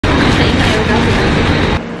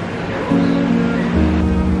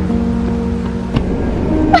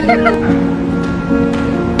My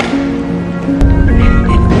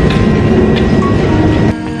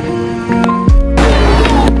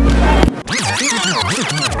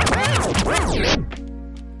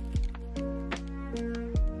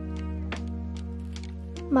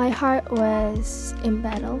heart was in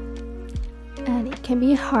battle, and it can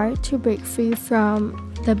be hard to break free from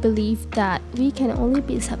the belief that we can only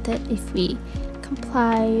be accepted if we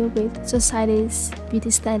comply with society's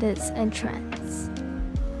beauty standards and trends.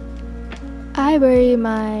 I bury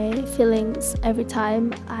my feelings every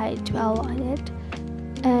time I dwell on it,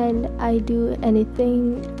 and I do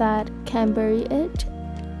anything that can bury it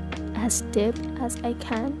as deep as I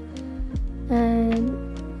can, and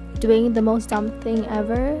doing the most dumb thing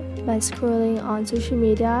ever by scrolling on social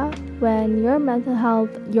media when your mental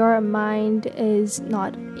health, your mind is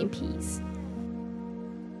not in peace.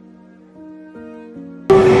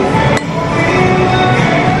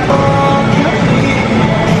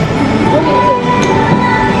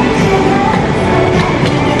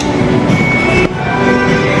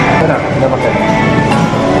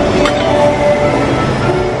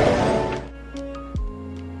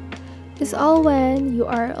 It's all when you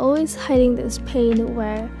are always hiding this pain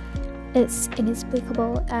where it's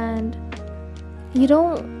inexplicable and you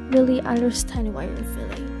don't really understand what you're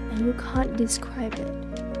feeling and you can't describe it.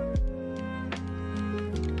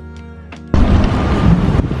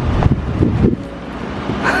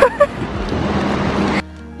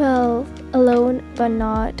 Well, alone but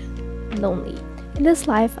not lonely. In this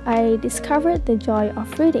life, I discovered the joy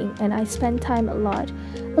of reading and I spend time a lot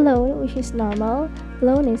alone, which is normal.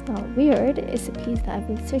 Alone is not weird, it's a peace that I've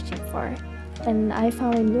been searching for. And I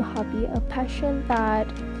found a new hobby, a passion that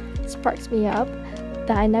sparks me up,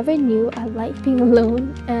 that I never knew I liked being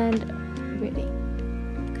alone and reading.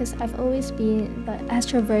 Because I've always been the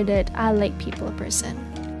extroverted, I like people person.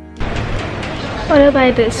 I want to buy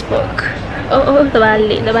this book.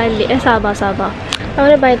 Terbalik. Sabar. I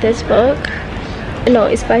want to buy this book. No,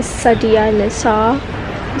 it's by Sadia Nisa.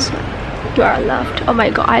 You Are Loved. Oh my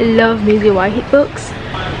god, I love Maisie Whitehead books.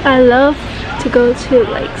 I love to go to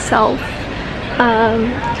like self-help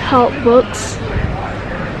books.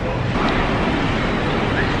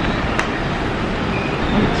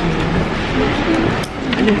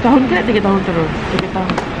 Ada tahun ke 3 tahun terus? 3 tahun.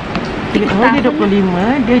 3 tahun dia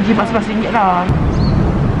 25, dia RM14 lah.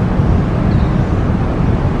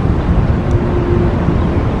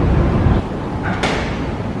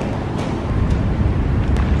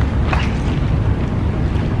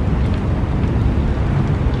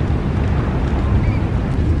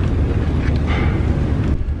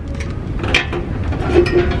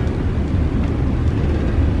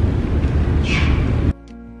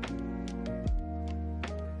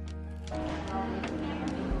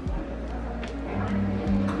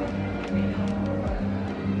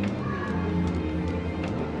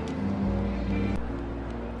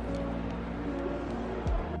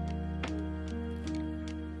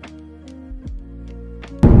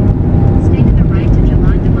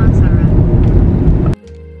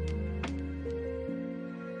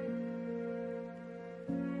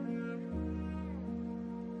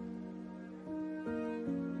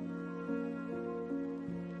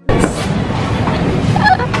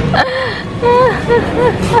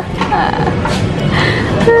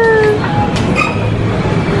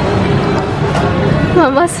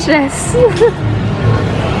 Mama stress.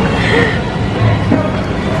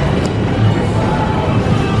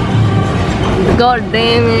 God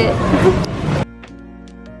damn it.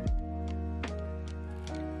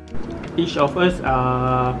 Each of us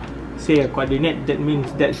say a coordinate, that means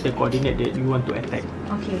that's the coordinate that you want to attack.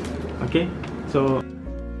 Okay, so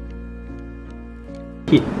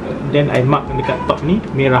hit, then I mark dekat top ni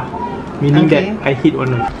merah, meaning that I hit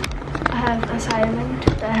one of. I have assignment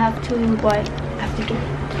that I have to do.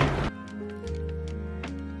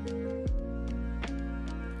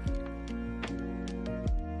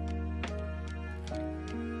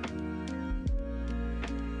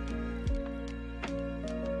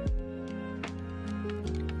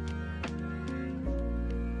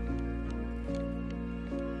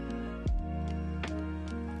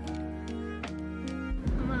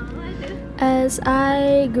 As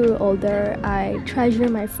I grew older, I treasure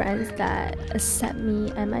my friends that accept me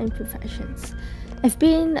and my imperfections. I've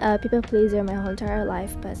been a people pleaser my whole entire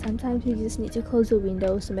life, but sometimes you just need to close the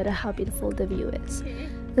windows no matter how beautiful the view is.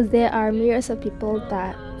 Because there are myriads of people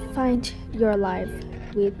that find your life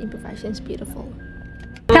with imperfections beautiful.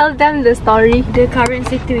 Tell them the story. The current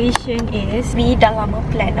situation is we dah lama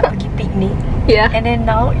plan nak pergi picnic. Yeah. And then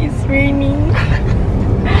now it's raining.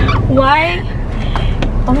 Why?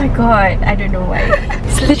 Oh my god, I don't know why.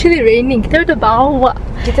 It's literally raining. Kita udah bawa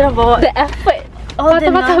Kita dah bawa The effort. all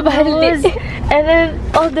the patah-patah nanos, balik. and then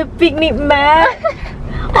all the picnic mat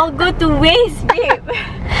all go to waste, babe.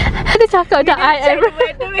 Ada cakap dah I am.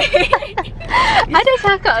 By the way, Ada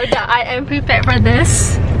cakap dah I am prepared for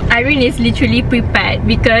this. Irene is literally prepared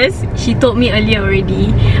because she told me earlier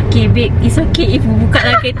already. Okay, babe, it's okay if you buka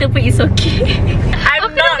dalam kereta pun it's okay.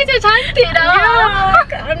 Aku dah macam cantik dah.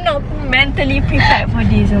 I'm not mentally prepared for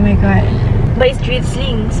this. Oh my god. But it's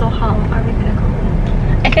drizzling, so how are we gonna go?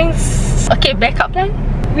 I think okay, backup plan.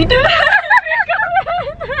 We do.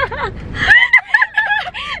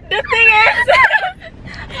 The thing is,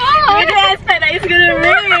 we didn't expect that it's gonna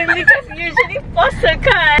rain because usually puasa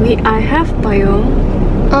kan. I have payung.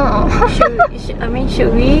 Oh.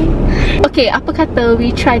 Should we? Okay, apa kata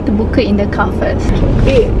we try to book it in the car first?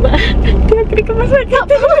 Babe, dia kena kemas sakit.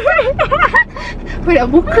 Kau dah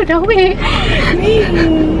buka dah weh.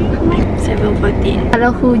 7:14.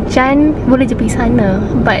 Kalau hujan boleh je pergi sana,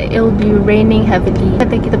 but it will be raining heavily.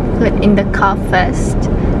 Kata kita put in the car first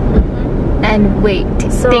and wait.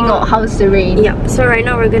 So- Tengok how's the rain. Yep. So right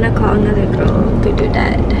now we're gonna call another girl to do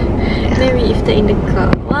that. Then we iftar in the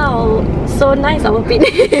car. Wow, so nice our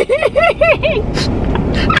picnic.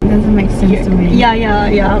 Doesn't make sense to me. Yeah.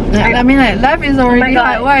 I mean, like, life is already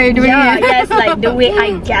hard. Why are you doing it? Yes, like the way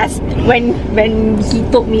I gasped when he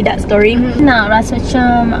told me that story. Nak rasa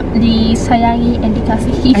macam disayangi and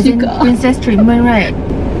dikasihi As in juga. princess treatment, right?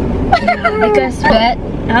 Because that,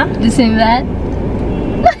 Huh? the same that.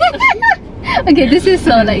 Okay, this is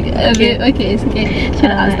so like a bit. Okay, it's okay.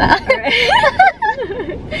 Should I ask that?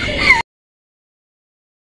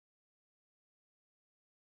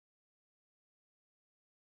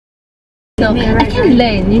 So I can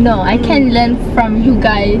learn, you know, I can learn from you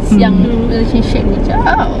guys yang relationship ni.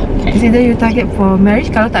 Oh, okay. It's either you target for marriage.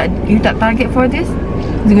 Kalau you tak target for this,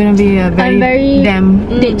 it's gonna be a I'm very very damn.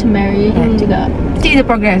 date to marry juga. See the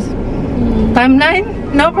progress. Timeline,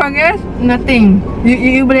 no progress, nothing.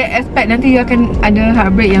 You boleh expect nanti you akan ada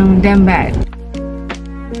heartbreak yang damn bad.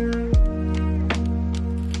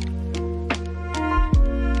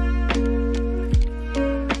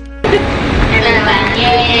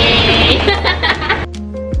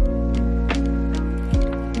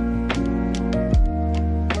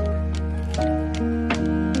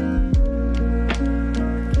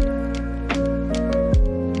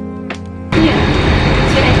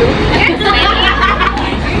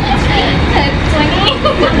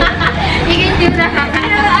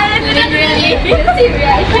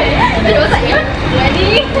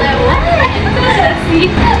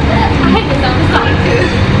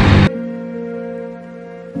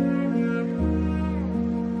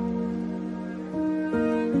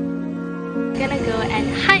 Gonna go and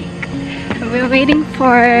hike. We're waiting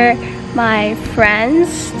for my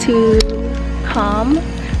friends to come.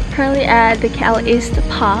 Currently at the Cal East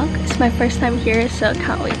Park. It's my first time here, so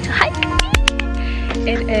can't wait to hike.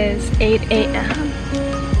 It is 8 a.m.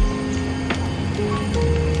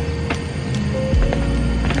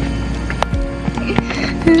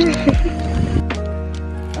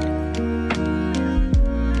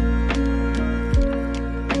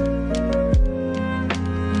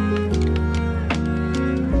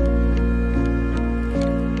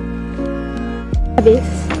 Habis.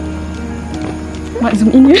 Mak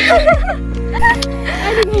zoom in.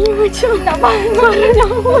 Ada ni macam nak bangun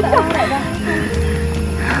dah.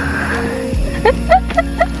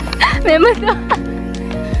 Memang dah.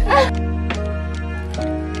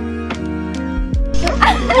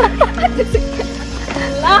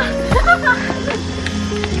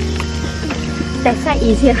 That's why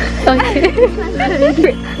easier. Okay.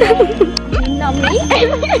 Minum ni.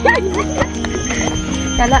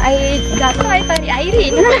 Kalau air jatuh, air tarik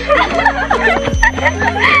airin.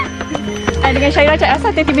 Dengan Syairah cakap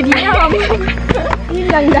asal tiba-tiba diam.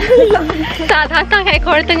 Hilang dah. Tak datang kat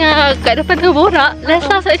korang tengah kat depan tengah borak.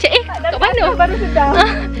 Lesla saya cakap, kat mana? Baru sedar.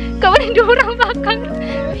 Kat mana dua orang belakang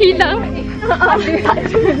hilang.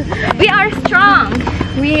 We are strong.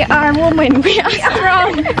 We are women. We are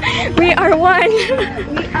strong. We are one.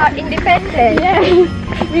 We are independent. Yes.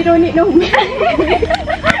 We don't need no man.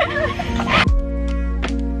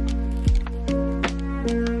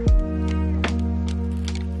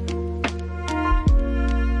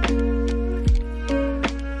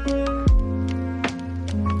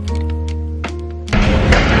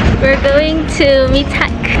 We're going to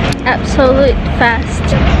Mitak Absolute Fest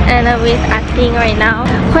and I'm with Ating right now.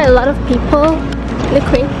 Quite a lot of people in the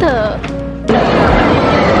creator.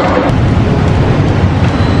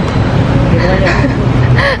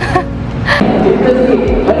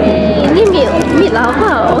 Ini meat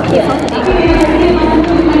lava. Okay, something.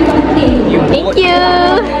 Thank you.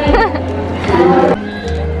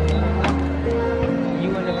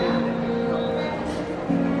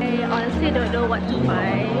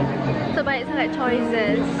 banyak sangat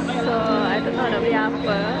choices. So I don't know nak beli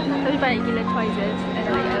apa. Tapi banyak gila choices and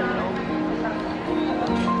like I don't know.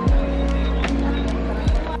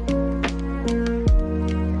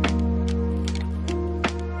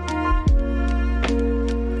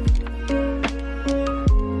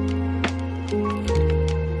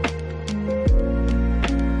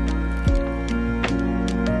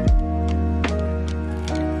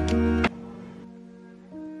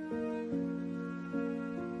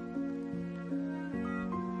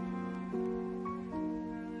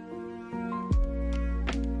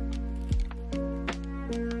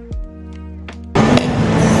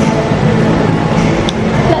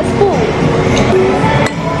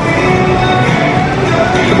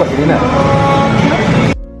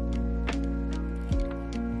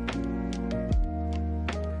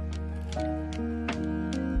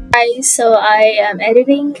 Guys, so I am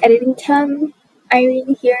editing cam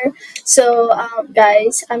Irene here. So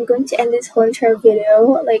guys, I'm going to end this whole entire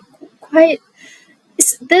video like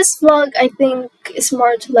this vlog. I think is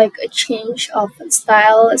more to like a change of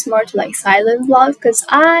style. It's more to like silent vlog because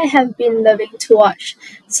I have been loving to watch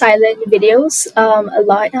silent videos a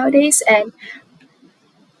lot nowadays. And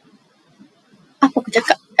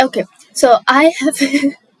okay, so I have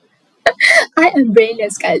I am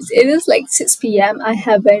brainless, guys. It is like 6 p.m. I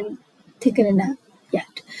haven't taken a nap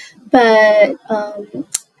yet. But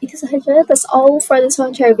because that's all for this one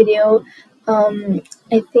entire video.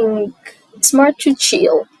 I think it's more to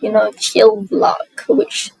chill, you know, chill vlog,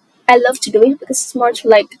 which I love to do it because it's more to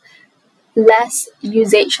like less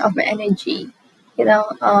usage of my energy, you know.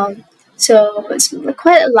 So it's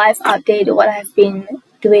quite a life update of what I've been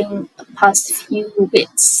doing the past few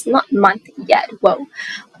weeks, not month yet, whoa.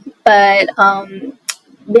 But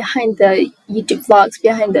behind the YouTube vlogs,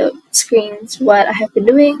 behind the screens, what I have been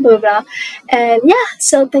doing, blah blah blah. And yeah,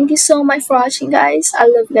 so thank you so much for watching, guys. I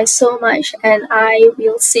love you guys so much, and I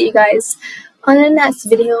will see you guys on the next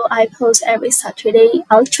video. I post every Saturday.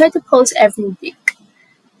 I'll try to post every week,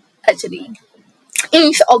 actually,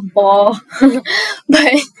 inshallah.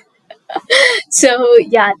 But so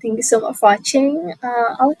yeah, thank you so much for watching.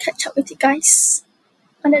 I'll catch up with you guys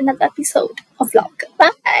on another episode of vlog.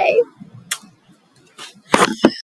 Bye.